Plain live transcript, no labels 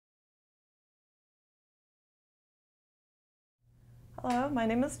Hello, my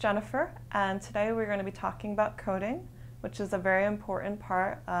name is Jennifer, and today we're going to be talking about coding, which is a very important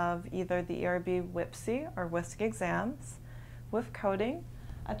part of either the ERB WPPSI or WISC exams. With coding,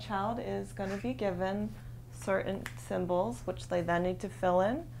 a child is going to be given certain symbols which they then need to fill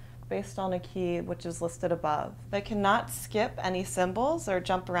in based on a key which is listed above. They cannot skip any symbols or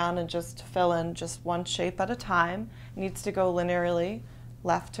jump around and just fill in just one shape at a time. It needs to go linearly,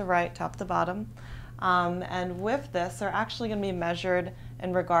 left to right, top to bottom. And with this, they're actually going to be measured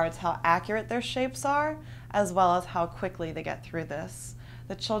in regards how accurate their shapes are, as well as how quickly they get through this.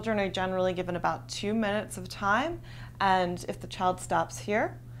 The children are generally given about 2 minutes of time, and if the child stops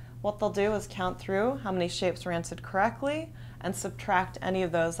here, what they'll do is count through how many shapes were answered correctly and subtract any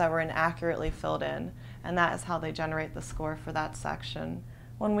of those that were inaccurately filled in, and that is how they generate the score for that section.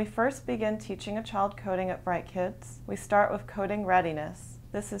 When we first begin teaching a child coding at Bright Kids, we start with coding readiness.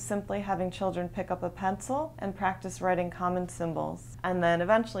 This is simply having children pick up a pencil and practice writing common symbols. And then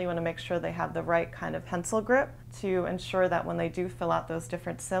eventually you want to make sure they have the right kind of pencil grip to ensure that when they do fill out those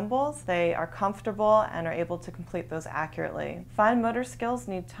different symbols, they are comfortable and are able to complete those accurately. Fine motor skills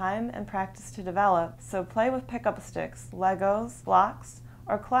need time and practice to develop, so play with pick-up sticks, Legos, blocks,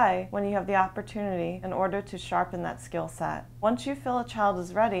 or clay when you have the opportunity in order to sharpen that skill set. Once you feel a child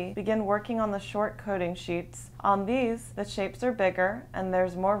is ready, begin working on the short coding sheets. On these, the shapes are bigger and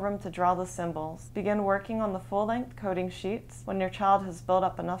there's more room to draw the symbols. Begin working on the full-length coding sheets when your child has built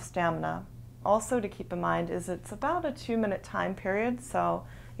up enough stamina. Also to keep in mind is it's about a 2-minute time period, so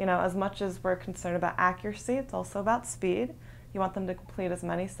as much as we're concerned about accuracy, it's also about speed. You want them to complete as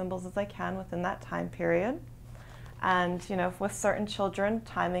many symbols as they can within that time period. And with certain children,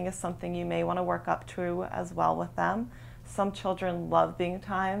 timing is something you may want to work up to as well with them. Some children love being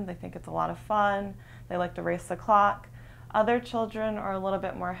timed. They think it's a lot of fun. They like to race the clock. Other children are a little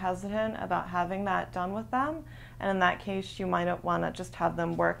bit more hesitant about having that done with them. And in that case, you might want to just have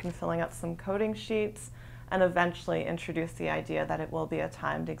them work in filling out some coding sheets and eventually introduce the idea that it will be a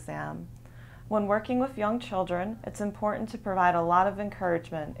timed exam. When working with young children, it's important to provide a lot of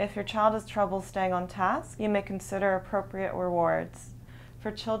encouragement. If your child has trouble staying on task, you may consider appropriate rewards.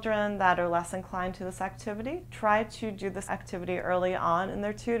 For children that are less inclined to this activity, try to do this activity early on in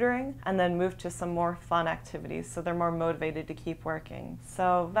their tutoring and then move to some more fun activities so they're more motivated to keep working.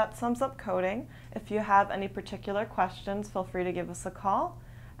 So that sums up coding. If you have any particular questions, feel free to give us a call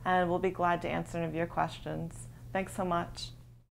and we'll be glad to answer any of your questions. Thanks so much.